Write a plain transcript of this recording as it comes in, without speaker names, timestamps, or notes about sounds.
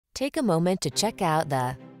Take a moment to check out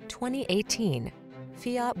the 2018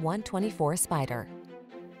 Fiat 124 Spider.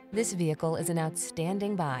 This vehicle is an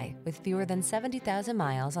outstanding buy with fewer than 70,000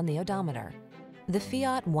 miles on the odometer. The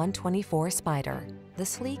Fiat 124 Spider, the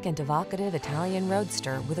sleek and evocative Italian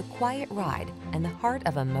roadster with a quiet ride and the heart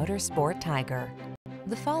of a motorsport tiger.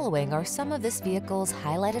 The following are some of this vehicle's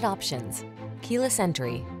highlighted options: keyless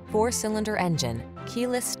entry, 4-cylinder engine,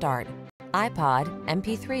 keyless start, iPod,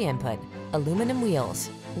 MP3 input, aluminum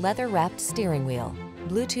wheels, leather-wrapped steering wheel,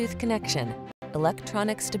 Bluetooth connection,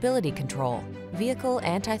 electronic stability control, vehicle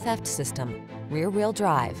anti-theft system, rear-wheel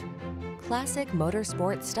drive. Classic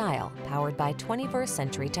motorsport style powered by 21st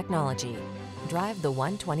century technology. Drive the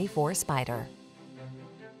 124 Spider.